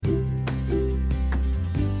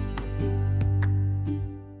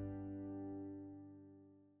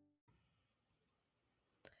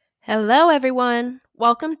Hello, everyone.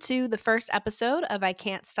 Welcome to the first episode of I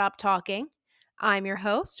Can't Stop Talking. I'm your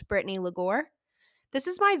host, Brittany Lagore. This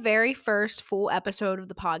is my very first full episode of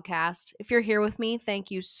the podcast. If you're here with me, thank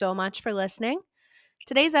you so much for listening.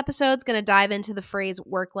 Today's episode is going to dive into the phrase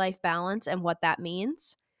work life balance and what that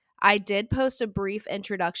means. I did post a brief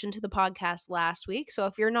introduction to the podcast last week, so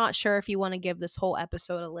if you're not sure if you want to give this whole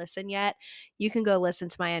episode a listen yet, you can go listen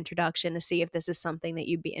to my introduction to see if this is something that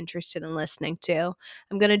you'd be interested in listening to.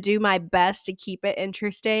 I'm going to do my best to keep it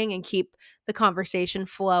interesting and keep the conversation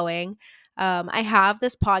flowing. I have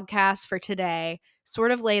this podcast for today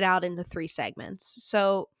sort of laid out into three segments.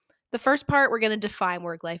 So, the first part, we're going to define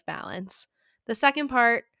work life balance. The second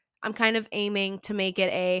part, I'm kind of aiming to make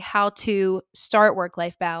it a how to start work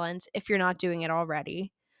life balance if you're not doing it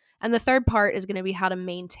already. And the third part is going to be how to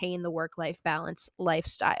maintain the work life balance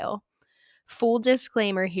lifestyle. Full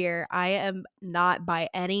disclaimer here, I am not by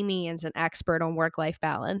any means an expert on work life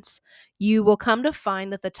balance. You will come to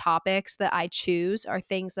find that the topics that I choose are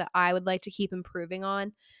things that I would like to keep improving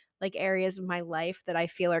on, like areas of my life that I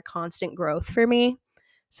feel are constant growth for me.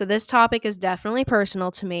 So, this topic is definitely personal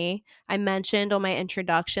to me. I mentioned on my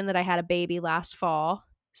introduction that I had a baby last fall.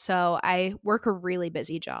 So, I work a really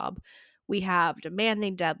busy job. We have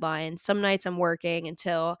demanding deadlines. Some nights I'm working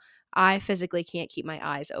until I physically can't keep my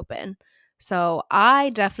eyes open. So,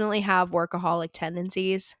 I definitely have workaholic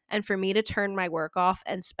tendencies. And for me to turn my work off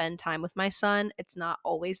and spend time with my son, it's not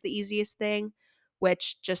always the easiest thing,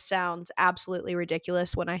 which just sounds absolutely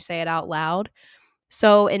ridiculous when I say it out loud.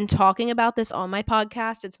 So, in talking about this on my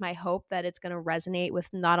podcast, it's my hope that it's going to resonate with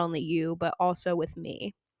not only you, but also with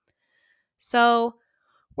me. So,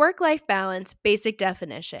 work life balance, basic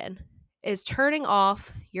definition, is turning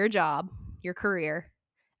off your job, your career,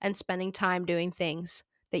 and spending time doing things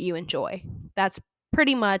that you enjoy. That's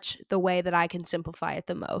pretty much the way that I can simplify it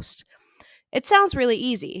the most. It sounds really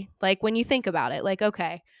easy. Like when you think about it, like,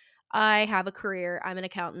 okay, I have a career, I'm an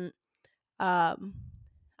accountant. Um,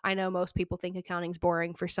 I know most people think accounting's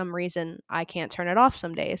boring. For some reason, I can't turn it off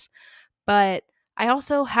some days. But I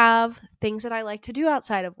also have things that I like to do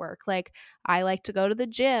outside of work. Like I like to go to the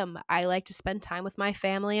gym. I like to spend time with my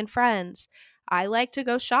family and friends. I like to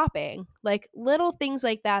go shopping. Like little things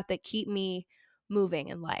like that that keep me moving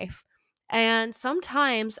in life. And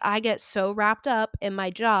sometimes I get so wrapped up in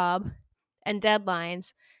my job and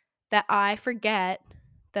deadlines that I forget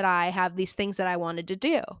that I have these things that I wanted to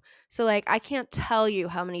do. So, like, I can't tell you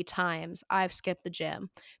how many times I've skipped the gym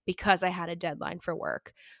because I had a deadline for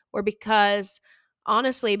work or because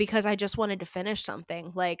I just wanted to finish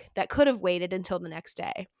something like that could have waited until the next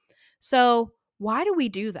day. So, why do we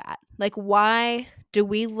do that? Like, why do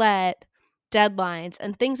we let deadlines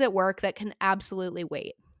and things at work that can absolutely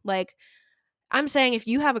wait? Like, I'm saying if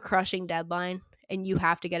you have a crushing deadline and you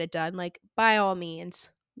have to get it done, like, by all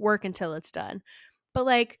means, work until it's done. But,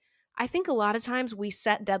 like, I think a lot of times we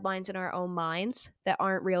set deadlines in our own minds that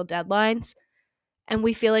aren't real deadlines, and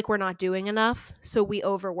we feel like we're not doing enough. So we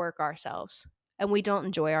overwork ourselves and we don't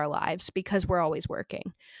enjoy our lives because we're always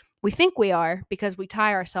working. We think we are because we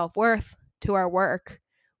tie our self worth to our work,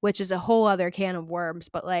 which is a whole other can of worms.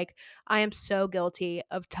 But, like, I am so guilty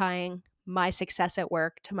of tying my success at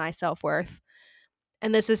work to my self worth.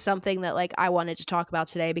 And this is something that, like, I wanted to talk about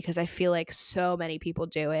today because I feel like so many people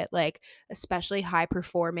do it, like, especially high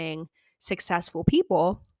performing, successful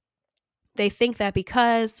people. They think that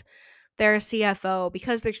because they're a CFO,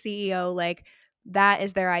 because they're CEO, like, that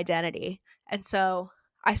is their identity. And so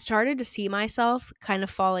I started to see myself kind of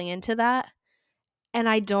falling into that. And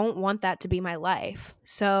I don't want that to be my life.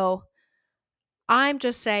 So I'm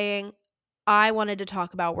just saying I wanted to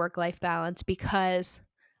talk about work life balance because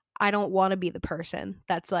I don't want to be the person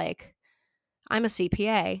that's like, I'm a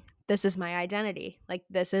CPA. This is my identity. Like,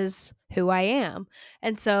 this is who I am.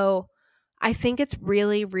 And so I think it's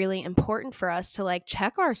really, really important for us to, like,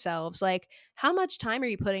 check ourselves. Like, how much time are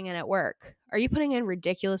you putting in at work? Are you putting in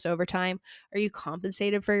ridiculous overtime? Are you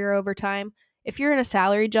compensated for your overtime? If you're in a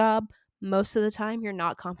salary job, most of the time you're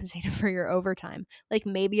not compensated for your overtime. Like,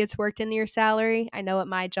 maybe it's worked into your salary. I know at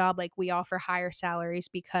my job, like, we offer higher salaries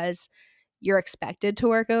because you're expected to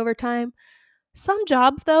work overtime. Some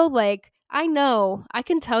jobs, though, like, I know I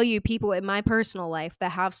can tell you people in my personal life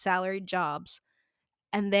that have salaried jobs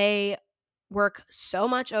and they work so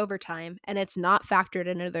much overtime and it's not factored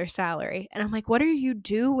into their salary. And I'm like, what are you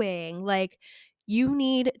doing? Like, you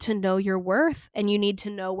need to know your worth and you need to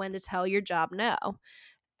know when to tell your job no.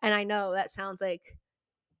 And I know that sounds like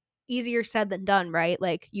easier said than done, right?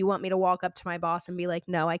 Like, you want me to walk up to my boss and be like,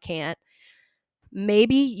 no, I can't.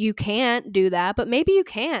 Maybe you can't do that, but maybe you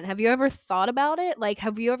can. Have you ever thought about it? Like,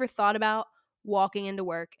 have you ever thought about walking into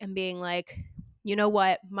work and being like, you know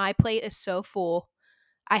what, my plate is so full.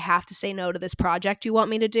 I have to say no to this project you want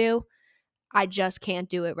me to do. I just can't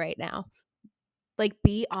do it right now. Like,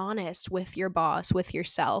 be honest with your boss, with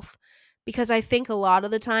yourself. Because I think a lot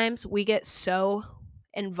of the times we get so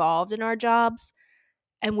involved in our jobs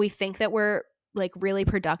and we think that we're like really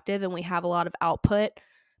productive and we have a lot of output.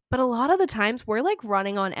 But a lot of the times we're like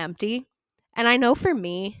running on empty. And I know for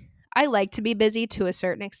me, I like to be busy to a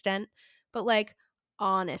certain extent, but like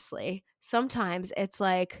honestly, sometimes it's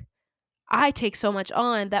like I take so much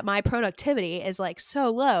on that my productivity is like so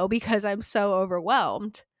low because I'm so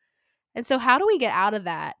overwhelmed. And so, how do we get out of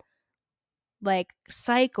that like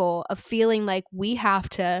cycle of feeling like we have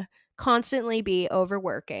to constantly be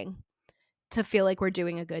overworking to feel like we're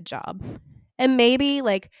doing a good job? And maybe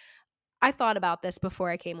like I thought about this before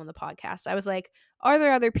I came on the podcast. I was like, are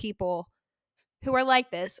there other people who are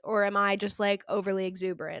like this, or am I just like overly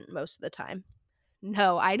exuberant most of the time?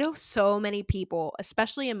 No, I know so many people,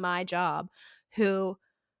 especially in my job, who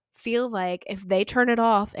feel like if they turn it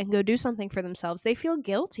off and go do something for themselves, they feel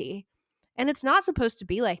guilty. And it's not supposed to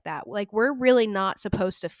be like that. Like, we're really not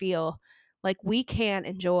supposed to feel like we can't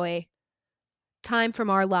enjoy time from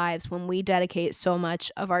our lives when we dedicate so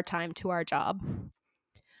much of our time to our job.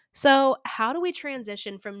 So, how do we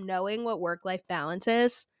transition from knowing what work life balance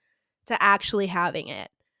is to actually having it?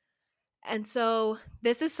 And so,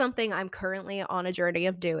 this is something I'm currently on a journey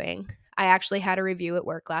of doing. I actually had a review at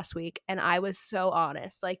work last week and I was so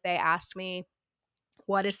honest. Like, they asked me,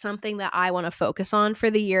 what is something that I want to focus on for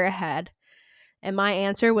the year ahead? And my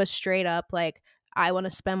answer was straight up like, I want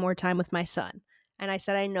to spend more time with my son. And I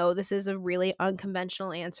said, I know this is a really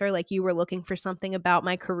unconventional answer. Like, you were looking for something about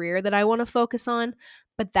my career that I want to focus on,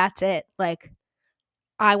 but that's it. Like,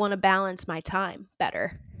 I want to balance my time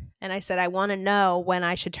better. And I said, I want to know when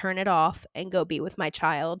I should turn it off and go be with my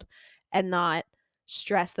child and not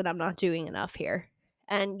stress that I'm not doing enough here.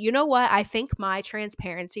 And you know what? I think my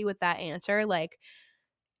transparency with that answer, like,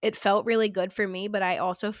 it felt really good for me, but I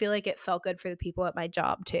also feel like it felt good for the people at my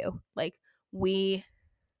job too. Like, we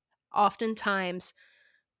oftentimes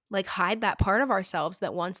like hide that part of ourselves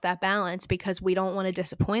that wants that balance because we don't want to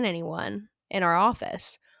disappoint anyone in our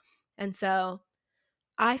office. And so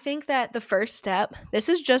I think that the first step, this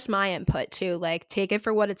is just my input too, like take it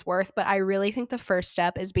for what it's worth, but I really think the first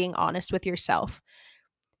step is being honest with yourself.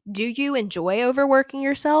 Do you enjoy overworking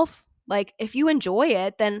yourself? Like, if you enjoy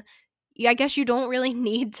it, then I guess you don't really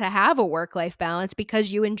need to have a work life balance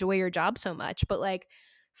because you enjoy your job so much. But like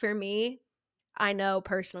for me, I know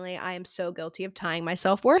personally I am so guilty of tying my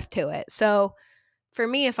self worth to it. So for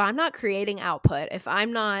me, if I'm not creating output, if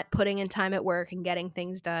I'm not putting in time at work and getting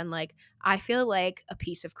things done, like I feel like a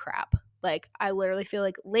piece of crap. Like, I literally feel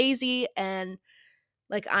like lazy and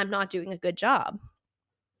like I'm not doing a good job.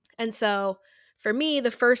 And so for me,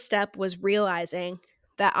 the first step was realizing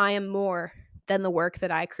that I am more than the work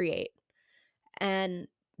that I create. And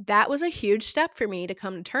that was a huge step for me to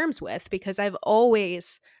come to terms with because I've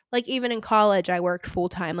always, like, even in college, I worked full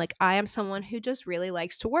time. Like, I am someone who just really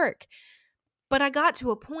likes to work. But I got to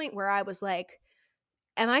a point where I was like,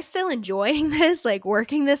 am I still enjoying this, like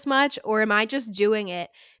working this much? Or am I just doing it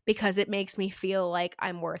because it makes me feel like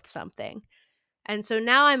I'm worth something? And so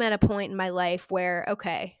now I'm at a point in my life where,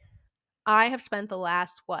 okay, I have spent the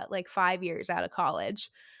last, what, like 5 years out of college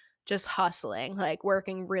just hustling, like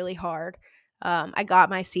working really hard. I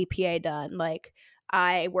got my CPA done. Like,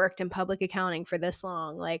 I worked in public accounting for this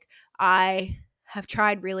long. Like, I have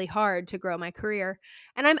tried really hard to grow my career.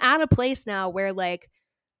 And I'm at a place now where, like,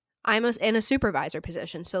 in a supervisor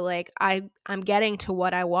position. So, like, I'm getting to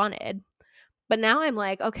what I wanted. But now I'm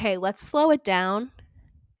like, okay, let's slow it down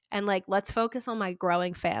and, like, let's focus on my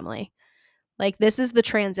growing family. Like, this is the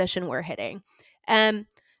transition we're hitting. And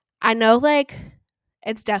I know, like,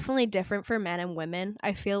 it's definitely different for men and women.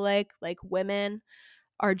 I feel like women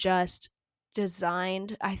are just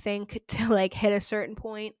designed, I think, to like hit a certain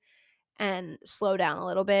point and slow down a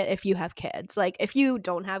little bit if you have kids. Like, if you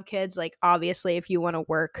don't have kids, like, obviously if you want to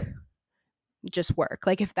work, just work.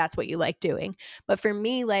 Like, if that's what you like doing. But for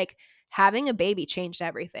me, like, having a baby changed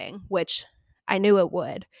everything, which I knew it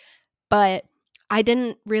would. But I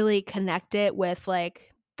didn't really connect it with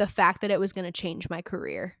like the fact that it was going to change my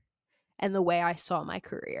career and the way I saw my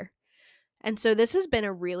career. And so this has been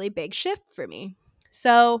a really big shift for me.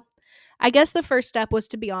 So I guess the first step was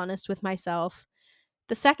to be honest with myself.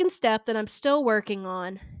 The second step that I'm still working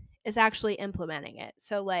on is actually implementing it.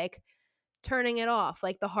 So, like, turning it off,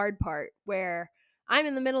 like the hard part where I'm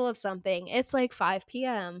in the middle of something. It's like 5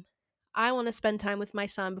 p.m. I want to spend time with my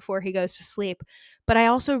son before he goes to sleep, but I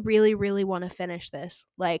also really, really want to finish this.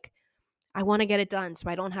 Like, I want to get it done so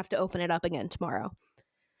I don't have to open it up again tomorrow.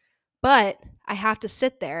 But I have to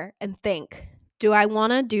sit there and think, do I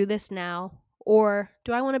want to do this now or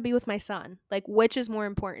do I want to be with my son? Like, which is more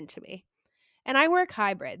important to me? And I work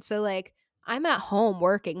hybrid. So, like, I'm at home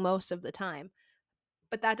working most of the time,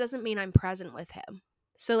 but that doesn't mean I'm present with him.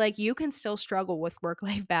 So, like, you can still struggle with work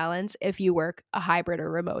life balance if you work a hybrid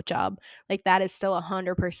or remote job. Like, that is still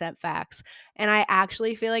 100% facts. And I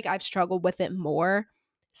actually feel like I've struggled with it more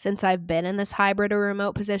since I've been in this hybrid or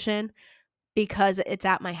remote position because it's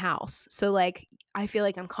at my house. So, like, I feel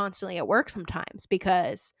like I'm constantly at work sometimes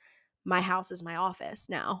because my house is my office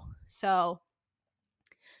now. So,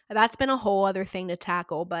 that's been a whole other thing to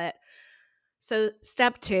tackle. But so,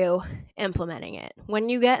 step two, implementing it. When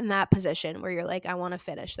you get in that position where you're like, I want to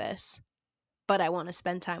finish this, but I want to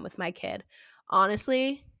spend time with my kid.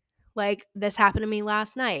 Honestly, like this happened to me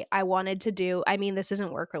last night. I wanted to do, I mean, this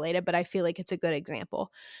isn't work related, but I feel like it's a good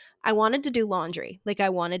example. I wanted to do laundry. Like I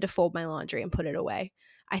wanted to fold my laundry and put it away.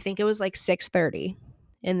 I think it was like 6:30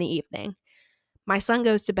 in the evening. My son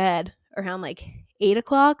goes to bed around like 8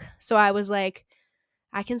 o'clock. So I was like,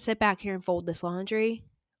 I can sit back here and fold this laundry,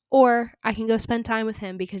 or I can go spend time with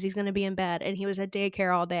him because he's going to be in bed and he was at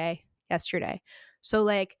daycare all day yesterday. So,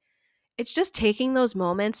 like, it's just taking those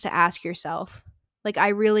moments to ask yourself. Like, I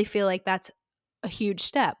really feel like that's a huge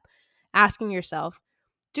step. Asking yourself,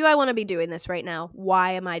 do I want to be doing this right now?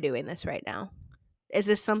 Why am I doing this right now? Is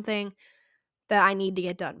this something that I need to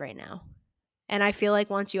get done right now? And I feel like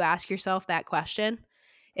once you ask yourself that question,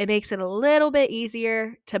 it makes it a little bit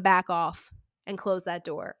easier to back off and close that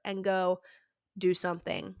door and go do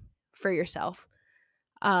something for yourself.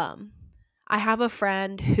 Um, I have a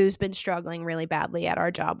friend who's been struggling really badly at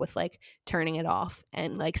our job with like turning it off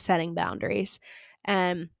and like setting boundaries.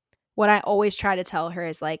 And what I always try to tell her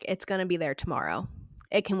is like, it's going to be there tomorrow.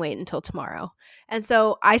 It can wait until tomorrow. And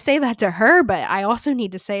so I say that to her, but I also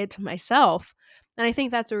need to say it to myself. And I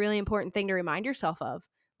think that's a really important thing to remind yourself of.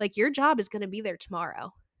 Like, your job is going to be there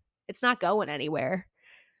tomorrow, it's not going anywhere.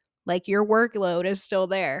 Like, your workload is still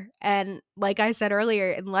there. And like I said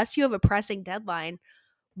earlier, unless you have a pressing deadline,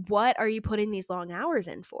 what are you putting these long hours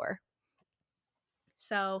in for?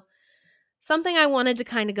 So, something I wanted to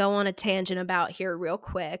kind of go on a tangent about here, real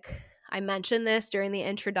quick. I mentioned this during the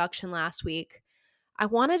introduction last week. I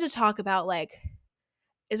wanted to talk about like,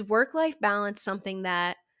 is work life balance something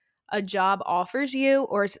that a job offers you,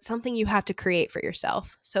 or is it something you have to create for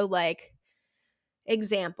yourself? So, like,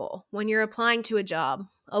 example, when you're applying to a job,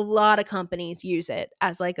 a lot of companies use it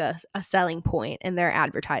as like a selling point in their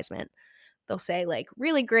advertisement. They'll say, like,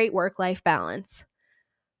 really great work life balance.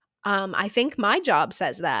 I think my job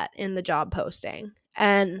says that in the job posting.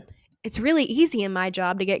 And it's really easy in my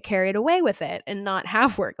job to get carried away with it and not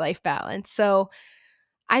have work life balance. So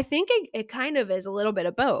I think it kind of is a little bit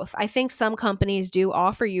of both. I think some companies do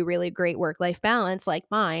offer you really great work life balance, like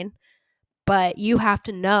mine, but you have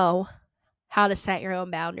to know how to set your own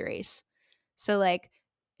boundaries. So, like,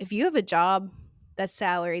 if you have a job that's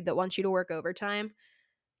salaried that wants you to work overtime,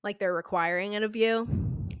 like they're requiring it of you,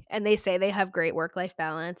 and they say they have great work life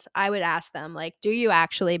balance, I would ask them, like, do you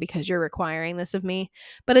actually, because you're requiring this of me?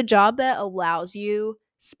 But a job that allows you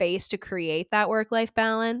space to create that work life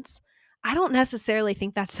balance, I don't necessarily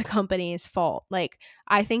think that's the company's fault. Like,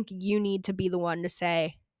 I think you need to be the one to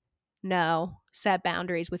say, no, set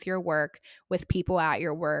boundaries with your work, with people at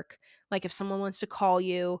your work. Like, if someone wants to call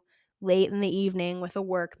you late in the evening with a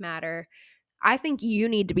work matter, I think you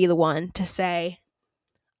need to be the one to say,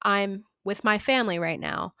 I'm with my family right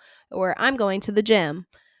now, or I'm going to the gym.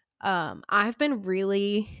 I've been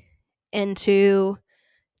really into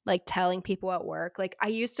like telling people at work. Like, I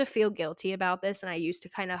used to feel guilty about this and I used to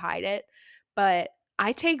kind of hide it, but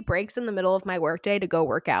I take breaks in the middle of my workday to go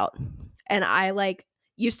work out. And I like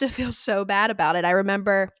used to feel so bad about it. I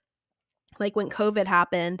remember like when COVID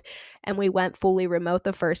happened and we went fully remote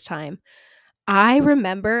the first time. I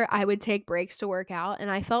remember I would take breaks to work out and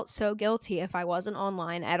I felt so guilty if I wasn't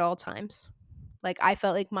online at all times. Like, I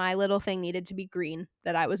felt like my little thing needed to be green,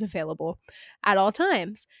 that I was available at all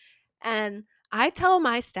times. And I tell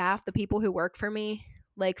my staff, the people who work for me,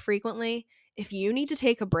 like frequently, if you need to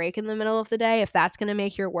take a break in the middle of the day, if that's going to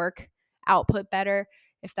make your work output better,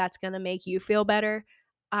 if that's going to make you feel better,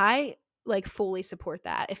 I like fully support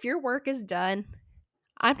that. If your work is done,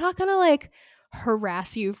 I'm not going to like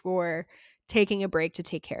harass you for taking a break to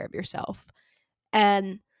take care of yourself.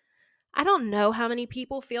 And I don't know how many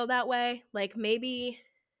people feel that way. Like, maybe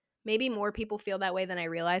more people feel that way than I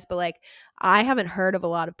realize, but like, I haven't heard of a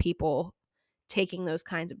lot of people taking those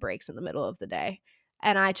kinds of breaks in the middle of the day.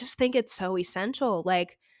 And I just think it's so essential.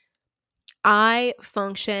 Like, I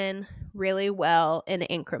function really well in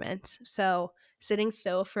increments. So, sitting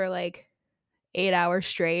still for like 8 hours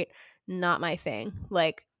straight, not my thing.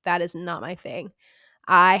 Like, that is not my thing.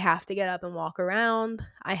 I have to get up and walk around.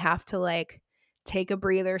 I have to like take a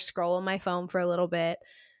breather, scroll on my phone for a little bit.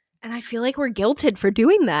 And I feel like we're guilted for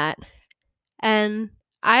doing that. And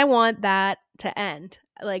I want that to end.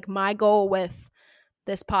 Like, my goal with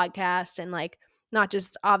this podcast, and like, not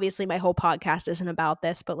just obviously my whole podcast isn't about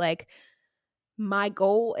this, but like, my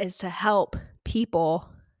goal is to help people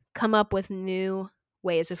come up with new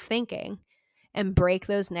ways of thinking and break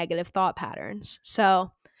those negative thought patterns.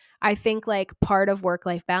 So I think like part of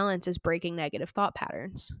work-life balance is breaking negative thought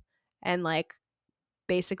patterns. And like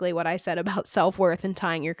basically what I said about self-worth and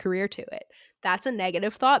tying your career to it. That's a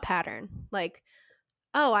negative thought pattern. Like,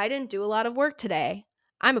 oh, I didn't do a lot of work today.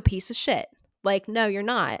 I'm a piece of shit. Like, no, you're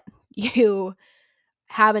not. You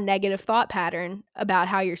have a negative thought pattern about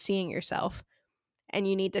how you're seeing yourself, and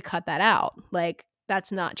you need to cut that out. Like,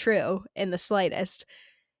 that's not true in the slightest.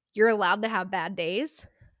 You're allowed to have bad days,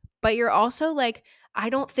 but you're also like, I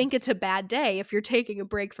don't think it's a bad day if you're taking a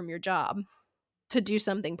break from your job to do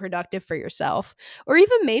something productive for yourself, or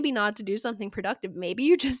even maybe not to do something productive. Maybe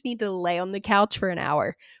you just need to lay on the couch for an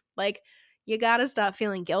hour. Like, you got to stop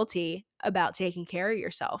feeling guilty about taking care of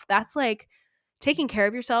yourself. That's like, taking care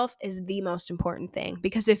of yourself is the most important thing,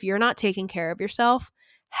 because if you're not taking care of yourself,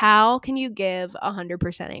 how can you give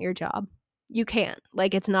 100% at your job? You can't.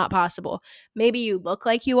 Like, it's not possible. Maybe you look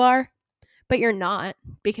like you are, but you're not,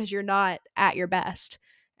 because you're not at your best.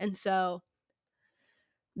 And so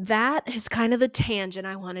that is kind of the tangent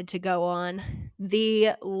I wanted to go on.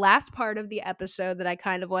 The last part of the episode that I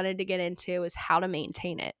kind of wanted to get into is how to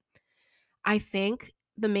maintain it. I think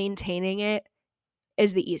the maintaining it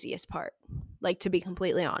is the easiest part, like, to be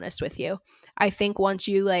completely honest with you. I think once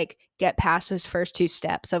you like get past those first two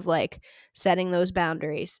steps of like setting those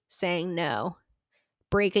boundaries, saying no,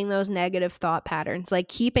 breaking those negative thought patterns, like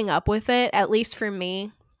keeping up with it, at least for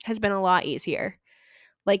me, has been a lot easier.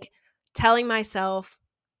 Like, telling myself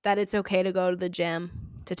that it's okay to go to the gym,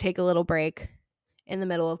 to take a little break in the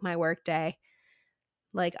middle of my work day.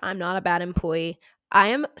 Like, I'm not a bad employee. I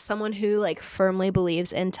am someone who like firmly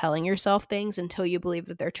believes in telling yourself things until you believe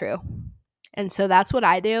that they're true. And so that's what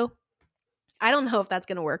I do. I don't know if that's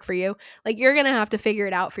going to work for you. Like, you're going to have to figure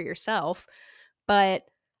it out for yourself. But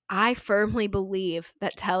I firmly believe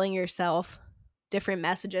that telling yourself different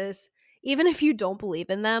messages, even if you don't believe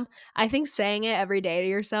in them, I think saying it every day to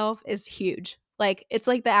yourself is huge. Like, it's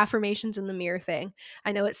like the affirmations in the mirror thing.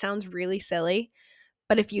 I know it sounds really silly,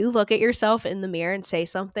 but if you look at yourself in the mirror and say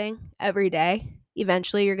something every day,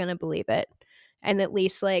 eventually you're going to believe it. And at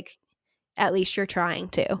least you're trying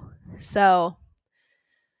to. So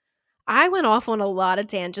I went off on a lot of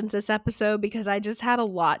tangents this episode because I just had a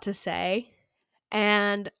lot to say.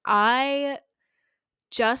 And I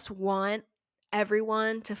just want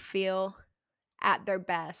everyone to feel at their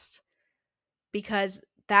best, because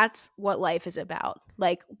that's what life is about.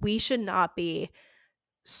 Like, we should not be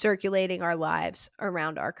circulating our lives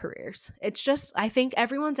around our careers. It's just, I think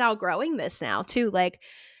everyone's outgrowing this now too. Like,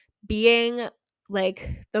 being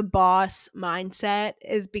like the boss mindset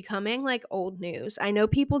is becoming like old news. I know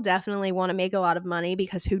people definitely want to make a lot of money,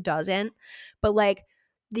 because who doesn't? But like,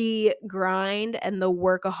 the grind and the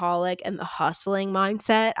workaholic and the hustling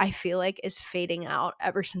mindset, I feel like, is fading out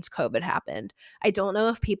ever since COVID happened. I don't know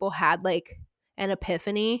if people had like an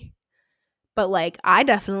epiphany, but like, I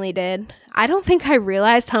definitely did. I don't think I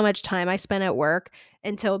realized how much time I spent at work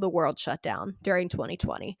until the world shut down during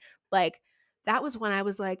 2020. Like, that was when I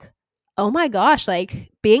was like, oh my gosh, like,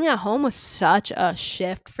 being at home was such a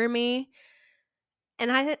shift for me. And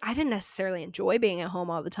I didn't necessarily enjoy being at home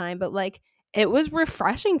all the time, but like, it was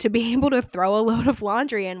refreshing to be able to throw a load of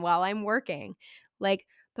laundry in while I'm working. Like,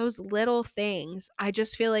 those little things, I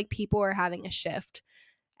just feel like people are having a shift.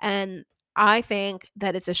 And I think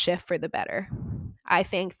that it's a shift for the better. I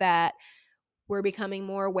think that we're becoming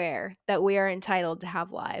more aware that we are entitled to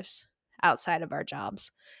have lives outside of our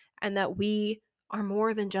jobs, and that we are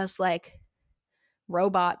more than just like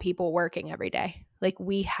robot people working every day. Like,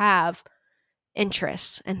 we have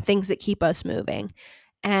interests and things that keep us moving.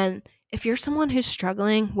 And if you're someone who's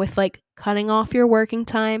struggling with like cutting off your working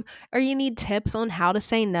time, or you need tips on how to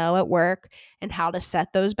say no at work and how to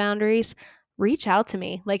set those boundaries, reach out to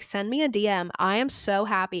me. Like, send me a DM. I am so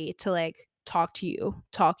happy to like talk you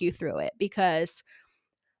through it, because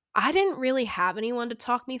I didn't really have anyone to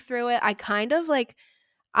talk me through it. I kind of like,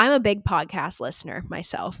 I'm a big podcast listener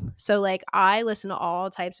myself. So like, I listen to all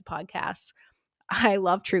types of podcasts. I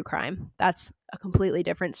love true crime. That's a completely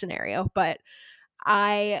different scenario, but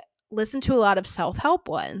I listen to a lot of self-help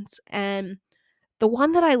ones. And the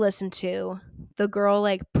one that I listen to the girl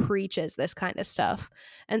like preaches this kind of stuff.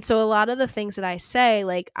 And so a lot of the things that I say,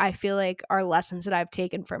 like, I feel like are lessons that I've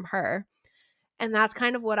taken from her. And that's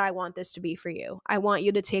kind of what I want this to be for you. I want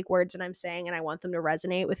you to take words that I'm saying and I want them to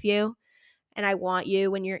resonate with you. And I want you,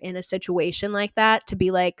 when you're in a situation like that, to be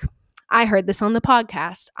like, I heard this on the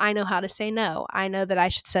podcast. I know how to say no. I know that I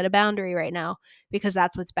should set a boundary right now because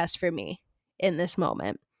that's what's best for me in this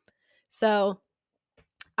moment. So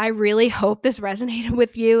I really hope this resonated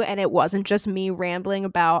with you and it wasn't just me rambling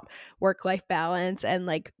about work-life balance and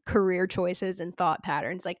like career choices and thought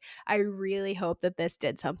patterns. Like, I really hope that this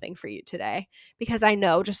did something for you today because I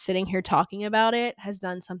know just sitting here talking about it has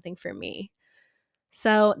done something for me.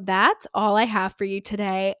 So that's all I have for you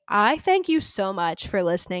today. I thank you so much for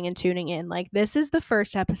listening and tuning in. Like, this is the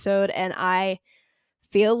first episode and I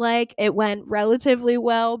feel like it went relatively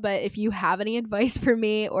well, but if you have any advice for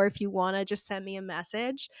me or if you want to just send me a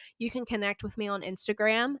message, you can connect with me on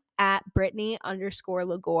Instagram at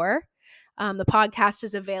Brittany_Lagore. The podcast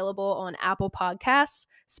is available on Apple Podcasts,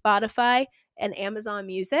 Spotify, and Amazon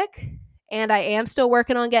Music. And I am still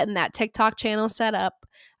working on getting that TikTok channel set up.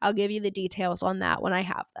 I'll give you the details on that when I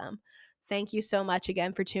have them. Thank you so much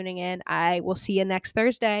again for tuning in. I will see you next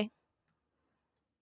Thursday.